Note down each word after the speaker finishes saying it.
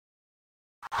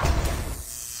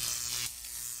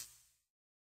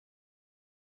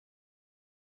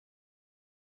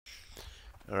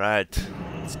Alright,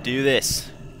 let's do this.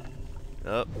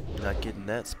 Oh, not getting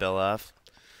that spell off.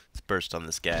 Let's burst on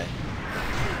this guy.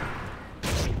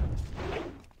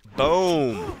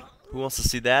 Boom! Who wants to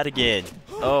see that again?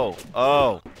 Oh,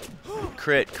 oh!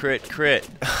 Crit, crit, crit!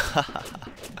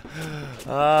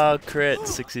 Oh, crit!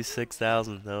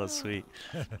 66,000. That was sweet.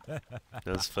 That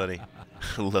was funny.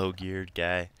 Low geared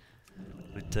guy.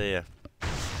 Let me tell you.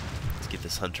 Let's get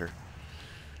this hunter.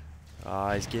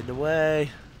 Oh, he's getting away.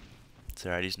 It's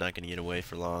alright, he's not going to get away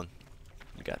for long.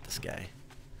 We got this guy.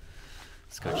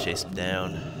 Let's go chase him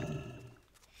down.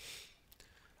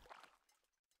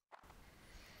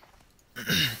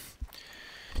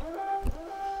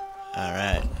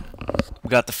 Alright. We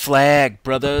got the flag,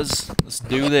 brothers. Let's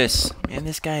do this. Man,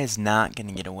 this guy is not going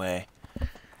to get away.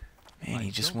 Man, he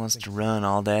just wants to run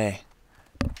all day.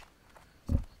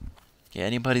 Yeah,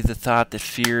 anybody that thought that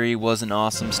Fury wasn't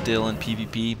awesome still in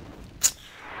PvP,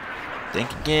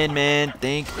 think again, man.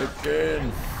 Think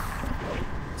again.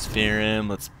 Let's fear him.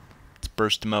 Let's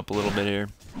burst him up a little bit here.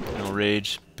 No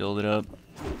rage. Build it up.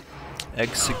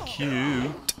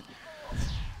 Execute.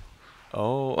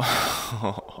 Oh.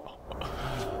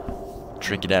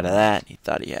 Trick it out of that. He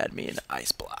thought he had me in the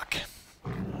ice block.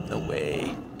 No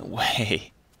way. No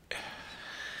way.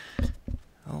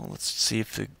 Oh, let's see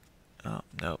if the... Oh,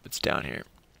 nope. It's down here.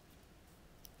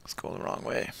 Let's go the wrong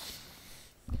way.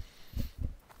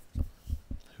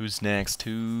 Who's next?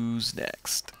 Who's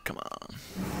next? Come on.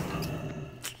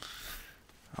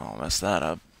 I'll mess that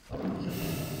up.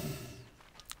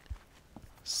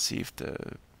 See if the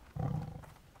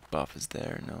buff is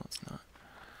there. No, it's not.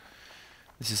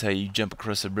 This is how you jump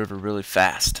across a river really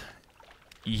fast.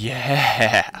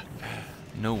 Yeah!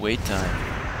 No wait time.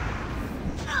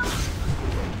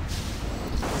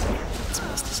 Let's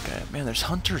mess this guy up. Man, there's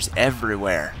hunters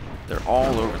everywhere. They're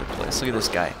all over the place. Look at this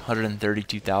guy.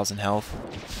 132,000 health.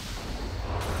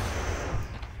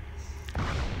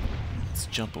 Let's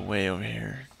jump away over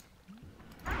here.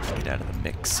 Get out of the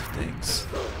mix of things.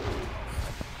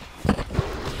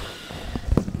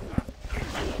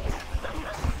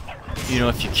 You know,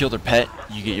 if you kill their pet,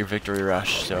 you get your victory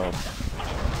rush, so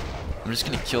I'm just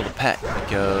gonna kill the pet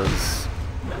because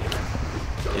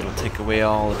it'll take away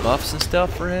all the buffs and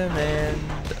stuff for him, and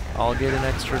I'll get an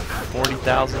extra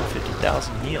 40,000,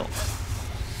 50,000 heal.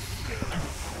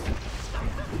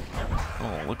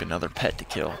 Oh, look, another pet to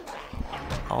kill.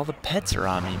 All the pets are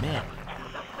on me, man.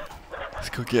 Let's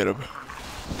go get him.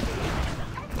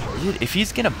 Dude, if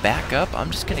he's gonna back up,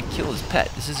 I'm just gonna kill his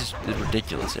pet. This is just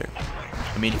ridiculous here.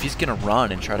 I mean, if he's gonna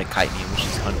run and try to kite me, which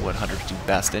is what hunters do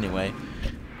best anyway.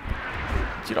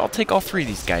 Dude, I'll take all three of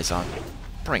these guys on.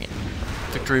 Bring it.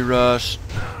 Victory rush.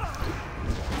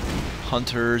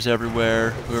 Hunters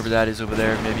everywhere. Whoever that is over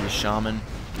there, maybe a shaman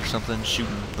or something,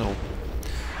 shooting little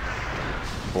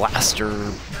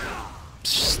blaster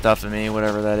stuff at me,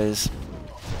 whatever that is.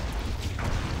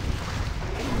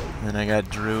 And then I got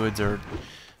druids, or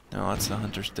no, that's the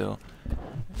hunter still.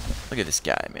 Look at this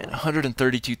guy, man.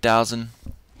 132,000.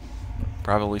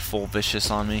 Probably full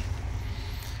vicious on me.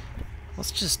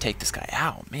 Let's just take this guy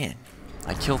out, man.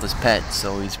 I killed his pet,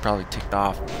 so he's probably ticked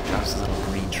off. Drops his little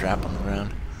green trap on the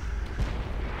ground.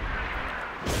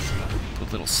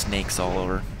 Put little snakes all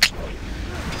over.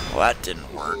 Well, that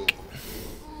didn't work.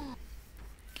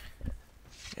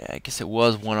 Yeah, I guess it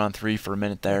was 1-on-3 for a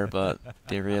minute there, but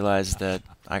they realized that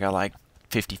I got like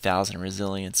 50,000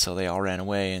 resilience, so they all ran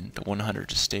away, and the 100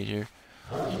 just stayed here.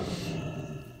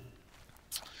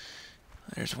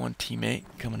 There's one teammate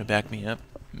coming to back me up.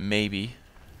 Maybe.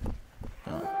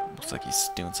 Oh, looks like he's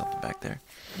doing something back there.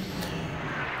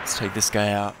 Let's take this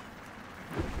guy out.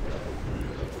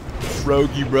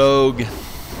 Roguey rogue.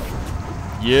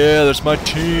 Yeah, there's my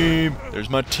team. There's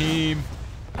my team.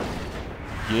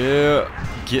 Yeah.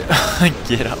 Get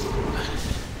get up.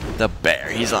 The bear.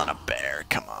 He's on a bear.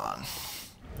 Come on.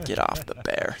 Get off the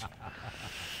bear.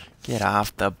 Get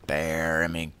off the bear. I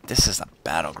mean, this is a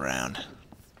battleground.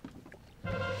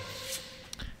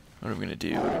 What are we gonna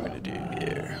do? What are we gonna do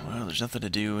here? Well, there's nothing to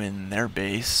do in their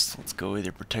base. Let's go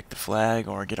either protect the flag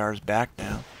or get ours back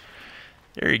now.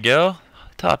 There you go.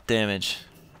 Top damage.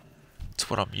 That's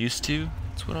what I'm used to.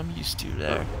 That's what I'm used to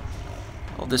there.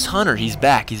 Oh, this hunter, he's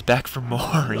back. He's back for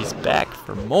more. He's back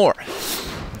for more.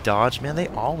 Dodge, man, they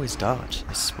always dodge.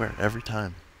 I swear, every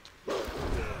time.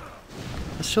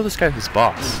 Let's show this guy who's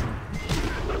boss.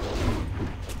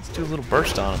 Let's do a little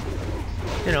burst on him.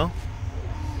 You know,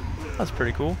 that's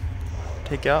pretty cool.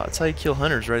 Take out, that's how you kill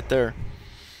hunters right there.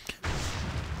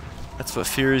 That's what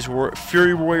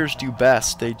Fury Warriors do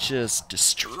best. They just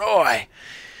destroy.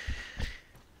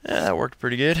 Yeah, that worked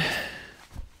pretty good.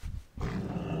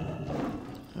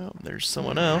 Oh, there's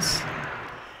someone else.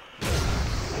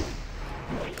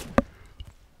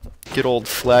 Good old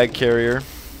flag carrier.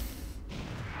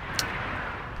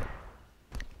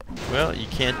 Well, you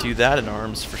can't do that in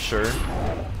arms for sure.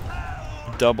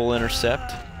 Double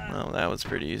intercept. Well, that was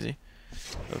pretty easy.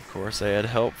 Of course, I had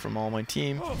help from all my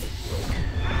team.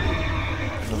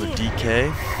 Another DK.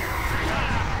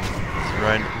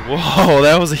 Right. Whoa,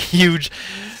 that was a huge.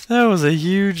 That was a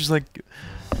huge, like,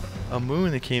 a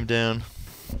moon that came down.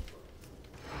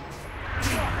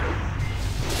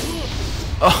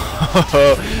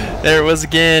 Oh, there it was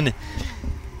again.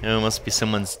 Oh, it must be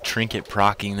someone's trinket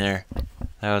procking there.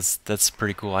 That's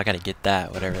pretty cool. I gotta get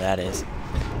that, whatever that is.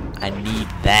 I need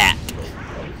that.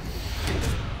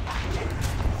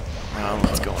 Oh,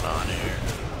 what's going on here?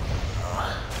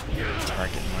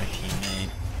 Targeting my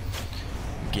teammate.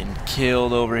 I'm getting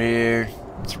killed over here.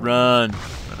 Let's run.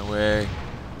 Run away.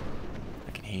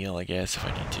 I can heal, I guess, if I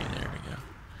need to. There we go.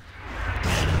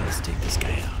 Let's take this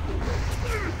guy out.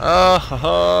 Oh, ho,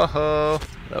 ho, ho.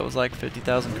 That was like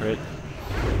 50,000 crit.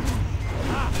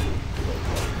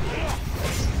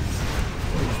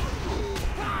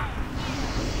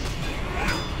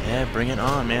 Yeah, bring it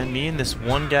on, man. Me and this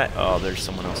one guy. Oh, there's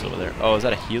someone else over there. Oh, is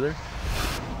that a healer?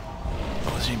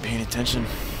 I wasn't even paying attention.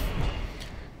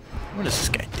 What is this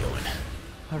guy doing?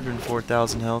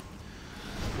 104,000 health.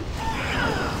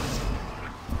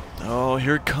 Oh,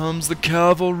 here comes the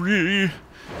cavalry.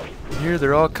 Here,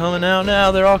 they're all coming out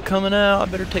now. They're all coming out. I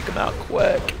better take them out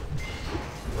quick.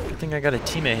 Good thing I got a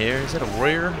teammate here. Is that a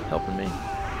warrior helping me?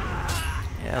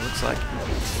 Yeah, it looks like.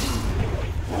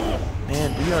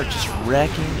 Man, we are just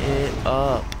wrecking it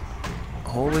up.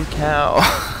 Holy cow.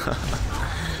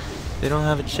 They don't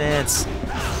have a chance.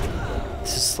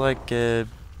 This is like a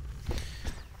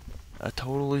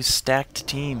totally stacked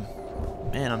team.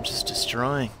 Man, I'm just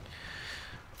destroying.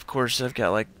 Of course, I've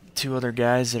got like 2 other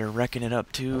guys that are wrecking it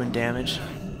up too in damage.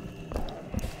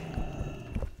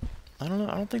 I don't know.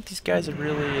 I don't think these guys are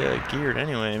really geared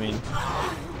anyway. I mean,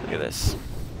 look at this.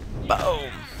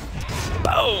 Boom.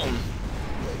 Boom.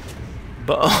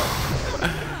 Boom.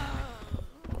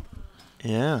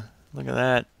 Yeah, look at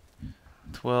that.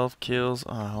 12 kills.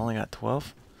 Oh, I only got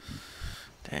 12?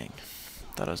 Dang.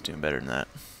 Thought I was doing better than that.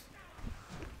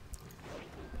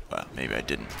 Well, maybe I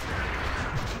didn't.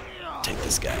 Take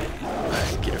this guy.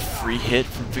 Right, get a free hit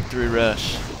from Victory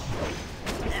Rush.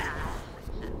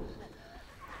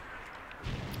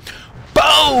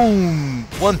 Boom!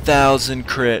 1,000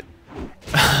 crit.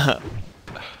 Oh,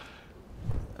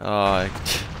 I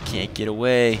can't get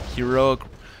away. Heroic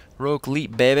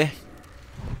leap, baby.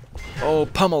 Oh,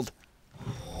 pummeled.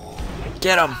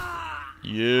 Get him.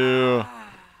 Yeah.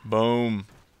 Boom.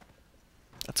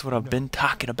 That's what I've been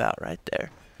talking about right there.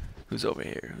 Who's over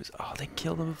here? Oh, they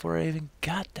killed him before I even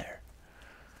got there.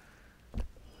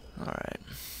 Alright.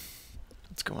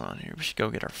 What's going on here? We should go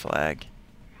get our flag.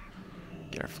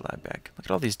 Get our flag back. Look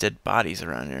at all these dead bodies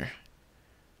around here.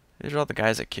 These are all the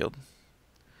guys I killed.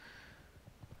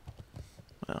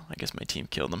 Well, I guess my team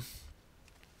killed them.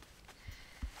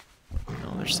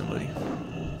 Oh, there's somebody.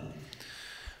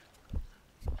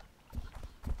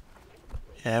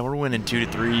 Yeah, we're winning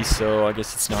 2-3, so I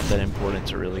guess it's not that important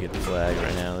to really get the flag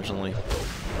right now. There's only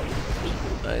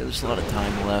there's a lot of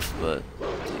time left, but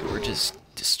dude, we're just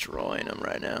destroying them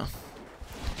right now.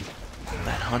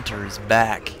 That hunter is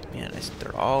back, man.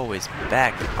 They're always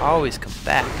back. They always come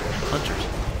back.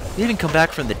 Hunters. They even come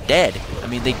back from the dead. I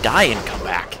mean, they die and come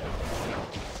back.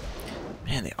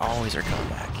 Man, they always are coming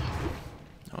back.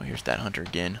 Oh, here's that hunter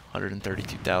again.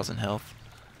 132,000 health.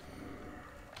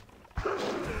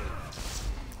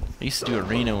 I used to do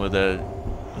arena with a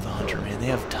hunter, man. They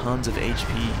have tons of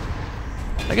HP.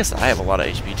 I guess I have a lot of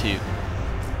HP too.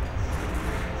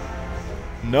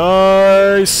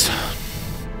 Nice.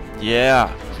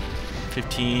 Yeah.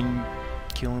 15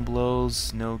 killing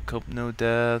blows, no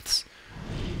deaths.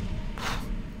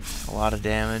 A lot of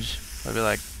damage. I'd be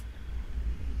like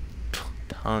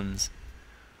tons.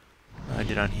 I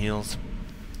did on heals.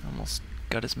 Almost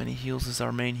got as many heals as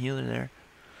our main healer there.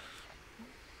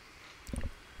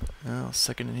 Oh,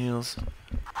 second in heals.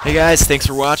 Hey guys, thanks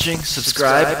for watching.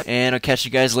 Subscribe, and I'll catch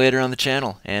you guys later on the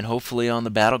channel, and hopefully on the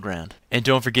battleground. And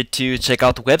don't forget to check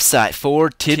out the website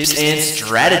for tips and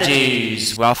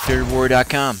strategies.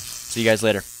 WoWFuryWarrior.com. See you guys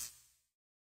later.